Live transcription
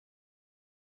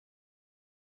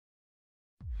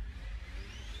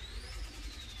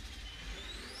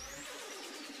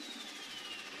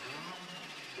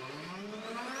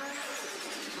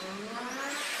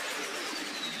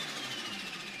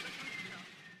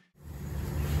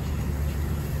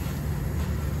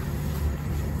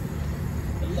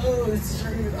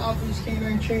starting with off-leash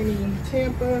canine training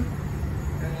Tampa.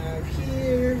 I have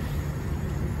here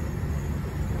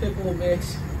Pitbull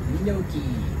mix Gnocchi,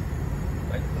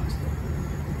 like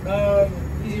pasta.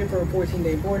 He's here for a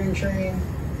 14-day boarding train.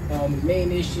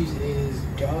 Main issues is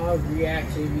dog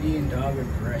reactivity and dog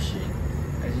aggression.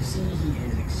 As you see, he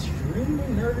is extremely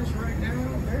nervous right now,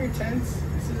 very tense.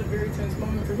 This is a very tense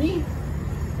moment for me.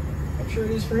 I'm sure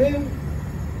it is for him.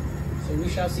 So we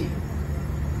shall see.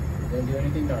 Don't do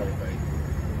anything gnarly, buddy.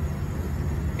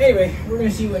 Anyway, we're gonna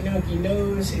see what Gnocchi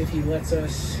knows if he lets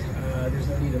us. There's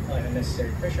no need to apply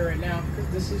unnecessary pressure right now because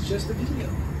this is just a video.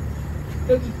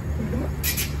 Gnocchi, come on.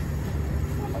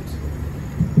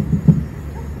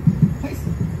 Place.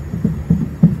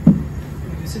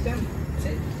 Sit down.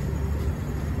 Sit.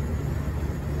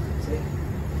 Sit.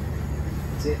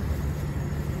 Sit.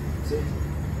 Sit.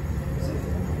 Sit.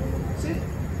 Sit.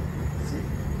 Sit.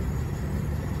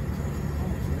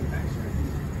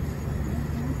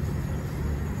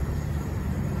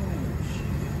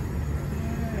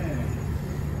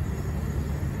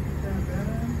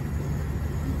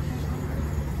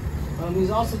 He's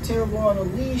also terrible on a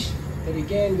leash, but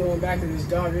again, going back to this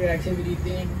dog reactivity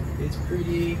thing, it's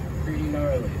pretty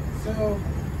gnarly. So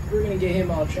we're gonna get him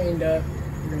all trained up.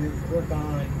 We're gonna work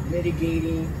on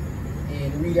mitigating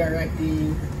and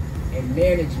redirecting and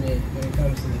management when it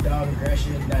comes to the dog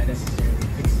aggression, not necessarily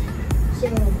fixing it. So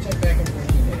check back in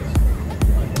 14 days.